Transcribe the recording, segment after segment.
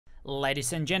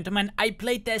Ladies and gentlemen, I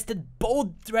playtested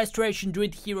both Restoration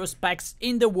Druid hero specs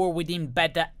in the War Within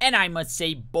beta, and I must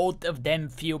say both of them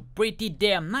feel pretty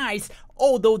damn nice,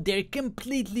 although they're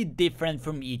completely different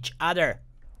from each other.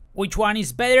 Which one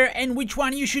is better and which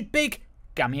one you should pick?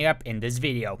 Coming up in this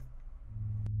video.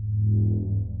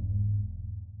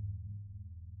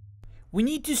 We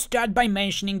need to start by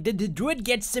mentioning that the Druid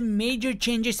gets some major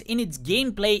changes in its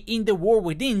gameplay in the War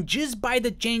Within just by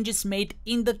the changes made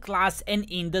in the class and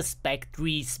in the spec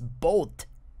trees both.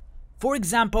 For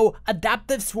example,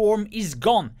 Adaptive Swarm is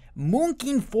gone,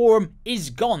 Moonkin form is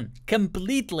gone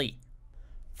completely.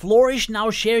 Flourish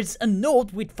now shares a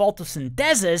node with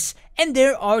Photosynthesis, and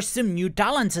there are some new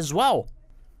talents as well.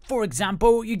 For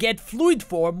example, you get Fluid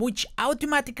form, which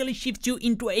automatically shifts you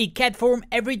into a cat form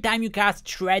every time you cast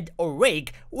Shred or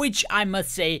Rake, which I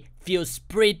must say feels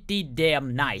pretty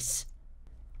damn nice.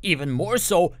 Even more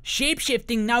so,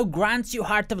 shapeshifting now grants you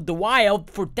Heart of the Wild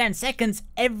for 10 seconds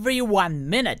every 1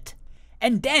 minute.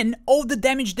 And then all the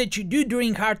damage that you do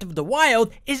during Heart of the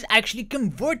Wild is actually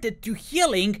converted to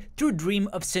healing through Dream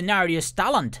of Scenarios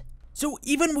talent. So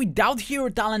even without hero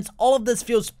talents, all of this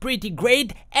feels pretty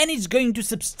great, and it's going to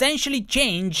substantially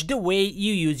change the way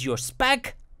you use your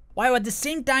spec, while at the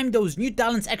same time those new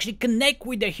talents actually connect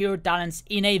with the hero talents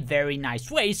in a very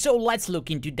nice way, so let's look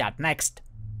into that next.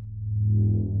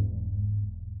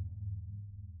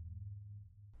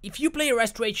 If you play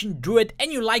Restoration Druid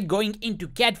and you like going into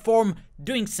cat form,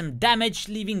 doing some damage,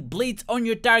 leaving bleeds on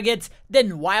your targets,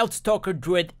 then WILDSTALKER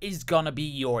Druid is gonna be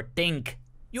your thing.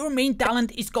 Your main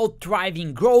talent is called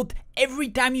Thriving Growth. Every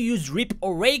time you use Rip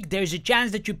or Rake, there's a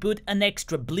chance that you put an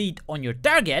extra bleed on your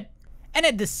target. And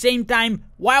at the same time,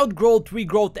 Wild Growth,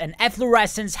 Regrowth and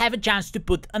Efflorescence have a chance to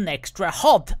put an extra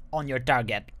hot on your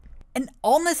target. And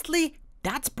honestly,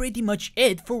 that's pretty much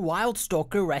it for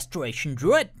WILDSTALKER Restoration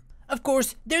Druid. Of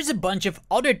course, there's a bunch of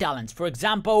other talents. For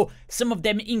example, some of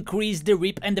them increase the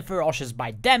Rip and the Ferocious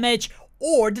by damage,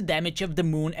 or the damage of the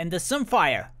Moon and the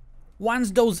Sunfire.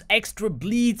 Once those extra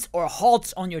bleeds or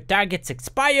hots on your targets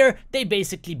expire, they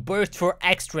basically burst for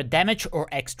extra damage or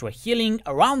extra healing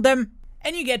around them,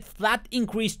 and you get flat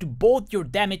increase to both your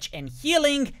damage and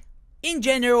healing in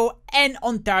general and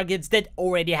on targets that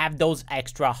already have those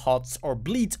extra hots or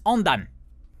bleeds on them.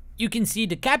 You can see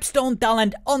the capstone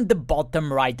talent on the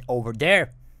bottom right over there.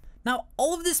 Now,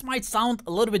 all of this might sound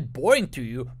a little bit boring to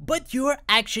you, but you're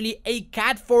actually a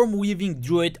cat form weaving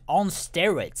druid on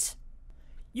steroids.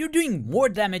 You're doing more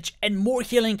damage and more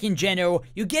healing in general,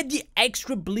 you get the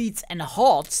extra bleeds and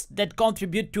hots that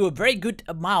contribute to a very good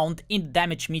amount in the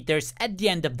damage meters at the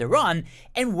end of the run,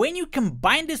 and when you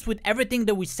combine this with everything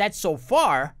that we said so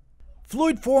far,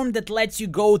 Fluid form that lets you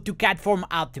go to cat form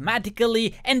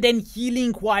automatically, and then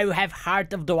healing while you have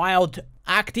Heart of the Wild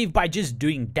active by just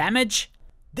doing damage,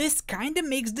 this kinda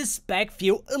makes the spec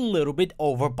feel a little bit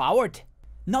overpowered.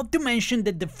 Not to mention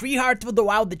that the free Heart of the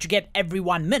Wild that you get every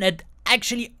 1 minute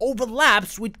actually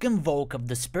overlaps with Convoke of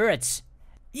the Spirits.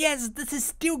 Yes, this is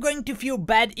still going to feel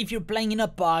bad if you're playing in a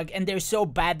pug and they're so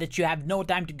bad that you have no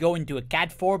time to go into a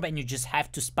cat form and you just have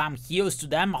to spam heals to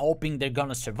them hoping they're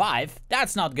gonna survive.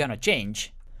 That's not gonna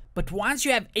change. But once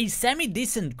you have a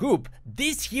semi-decent group,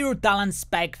 this hero talent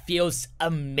spec feels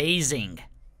amazing.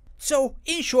 So,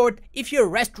 in short, if you're a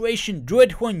Restoration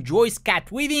Druid who enjoys cat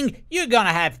weaving, you're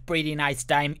gonna have pretty nice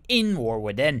time in War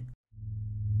Within.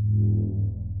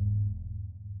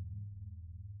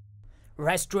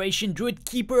 Restoration Druid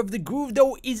Keeper of the Groove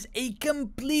though is a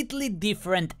completely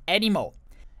different animal.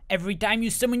 Every time you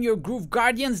summon your Groove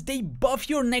Guardians, they buff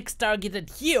your next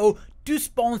targeted heal to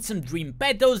spawn some Dream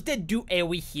Petals that do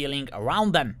AoE healing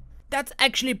around them. That's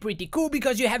actually pretty cool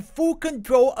because you have full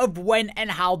control of when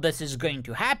and how this is going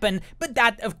to happen, but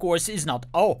that of course is not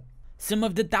all. Some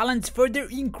of the talents further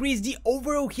increase the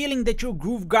overall healing that your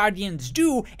Groove Guardians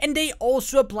do, and they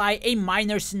also apply a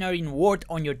minor Cenarian ward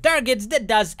on your targets that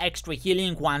does extra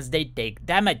healing once they take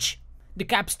damage. The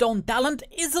capstone talent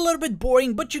is a little bit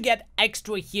boring, but you get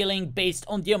extra healing based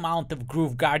on the amount of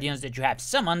Groove Guardians that you have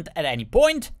summoned at any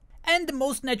point. And the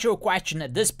most natural question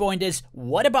at this point is,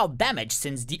 what about damage,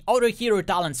 since the other hero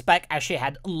talent spec actually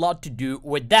had a lot to do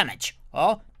with damage?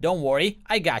 Oh, don't worry,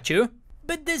 I got you.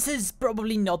 But this is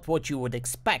probably not what you would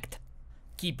expect.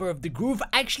 Keeper of the Groove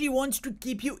actually wants to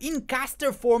keep you in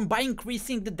caster form by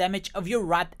increasing the damage of your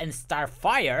Rat and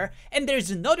Starfire, and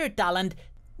there's another talent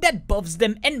that buffs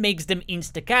them and makes them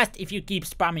insta-cast if you keep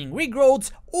spamming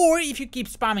regrowths, or if you keep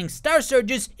spamming Star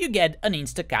Surges, you get an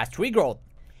insta-cast regrowth.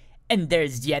 And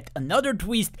there's yet another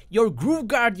twist, your Groove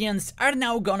Guardians are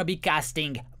now gonna be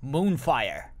casting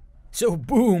Moonfire. So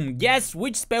boom, guess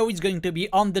which spell is going to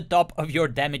be on the top of your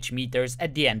damage meters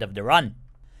at the end of the run.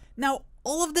 Now,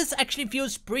 All of this actually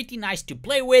feels pretty nice to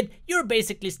play with. You're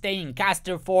basically staying in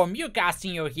caster form, you're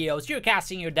casting your heals, you're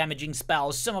casting your damaging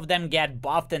spells, some of them get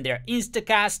buffed and they're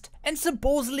instacast, and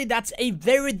supposedly that's a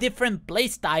very different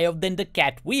playstyle than the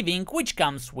cat weaving which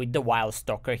comes with the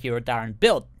Wildstalker Hero Tyrant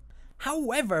build.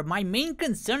 However, my main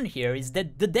concern here is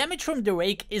that the damage from the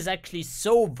rake is actually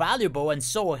so valuable and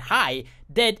so high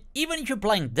that even if you're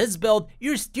playing this build,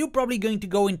 you're still probably going to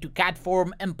go into cat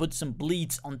form and put some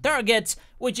bleeds on targets,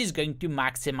 which is going to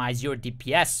maximize your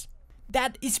DPS.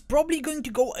 That is probably going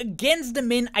to go against the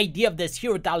main idea of this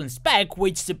hero talent spec,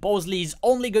 which supposedly is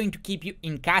only going to keep you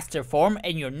in caster form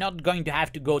and you're not going to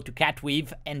have to go to cat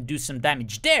weave and do some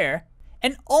damage there.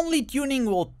 And only tuning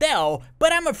will tell,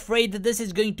 but I'm afraid that this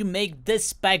is going to make this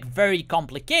spec very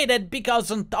complicated because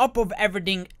on top of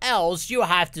everything else, you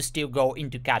have to still go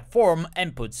into cat form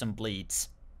and put some bleeds.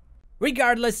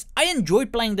 Regardless, I enjoy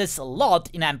playing this a lot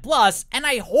in M+, and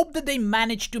I hope that they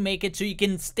manage to make it so you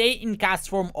can stay in cast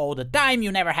form all the time,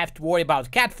 you never have to worry about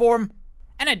cat form.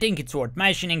 And I think it's worth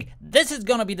mentioning, this is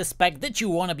gonna be the spec that you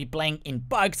wanna be playing in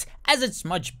pucks, as it's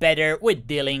much better with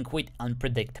dealing with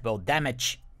unpredictable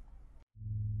damage.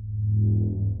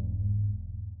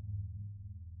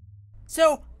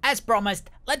 So, as promised,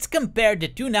 let's compare the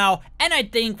two now, and I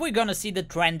think we're gonna see the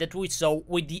trend that we saw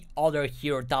with the other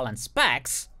hero talent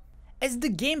specs, as the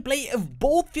gameplay of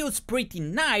both feels pretty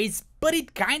nice, but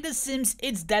it kinda seems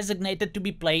it's designated to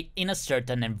be played in a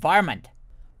certain environment.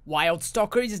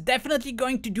 Wildstalker is definitely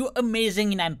going to do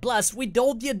amazing in M+, with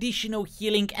all the additional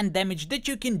healing and damage that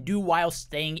you can do while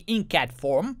staying in cat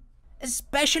form.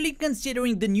 Especially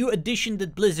considering the new addition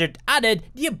that Blizzard added,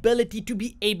 the ability to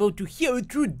be able to heal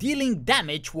through dealing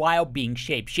damage while being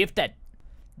shapeshifted.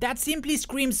 That simply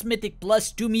screams Mythic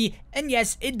Plus to me, and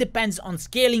yes, it depends on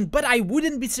scaling, but I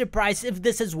wouldn't be surprised if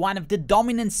this is one of the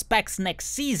dominant specs next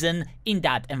season in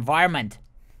that environment.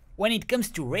 When it comes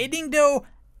to raiding though,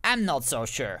 I'm not so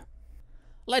sure.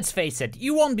 Let's face it,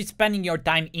 you won't be spending your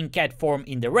time in cat form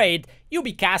in the raid, you'll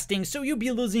be casting, so you'll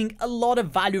be losing a lot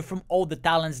of value from all the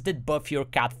talents that buff your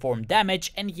cat form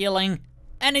damage and healing,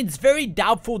 and it's very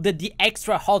doubtful that the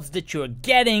extra HOTS that you're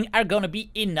getting are gonna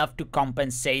be enough to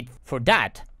compensate for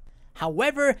that.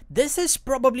 However, this is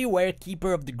probably where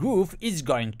Keeper of the Groove is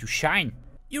going to shine.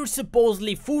 You're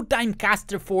supposedly full-time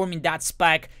caster form in that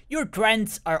spec, your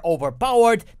trends are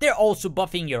overpowered, they're also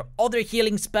buffing your other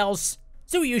healing spells,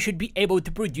 so you should be able to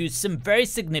produce some very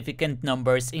significant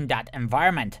numbers in that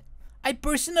environment. I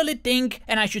personally think,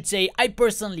 and I should say I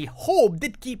personally hope,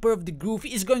 that Keeper of the Groove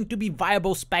is going to be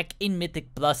viable spec in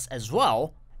Mythic Plus as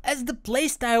well, as the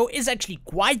playstyle is actually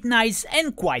quite nice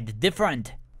and quite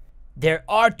different. There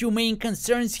are two main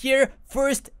concerns here.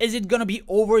 First, is it gonna be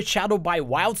overshadowed by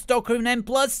Wildstalker in M+,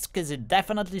 cause it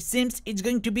definitely seems it's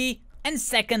going to be. And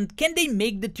second, can they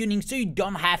make the tuning so you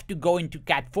don't have to go into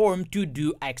cat form to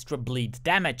do extra bleed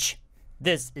damage?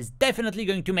 This is definitely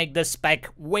going to make the spec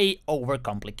way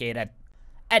overcomplicated.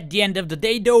 At the end of the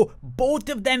day though, both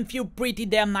of them feel pretty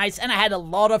damn nice and I had a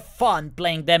lot of fun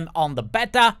playing them on the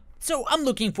beta, so I'm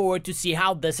looking forward to see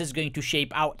how this is going to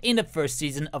shape out in the first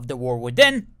season of The War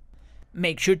Within.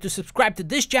 Make sure to subscribe to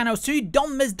this channel so you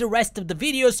don't miss the rest of the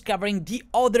videos covering the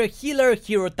other healer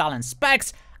hero talent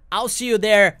specs. I'll see you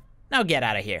there. Now get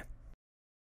out of here.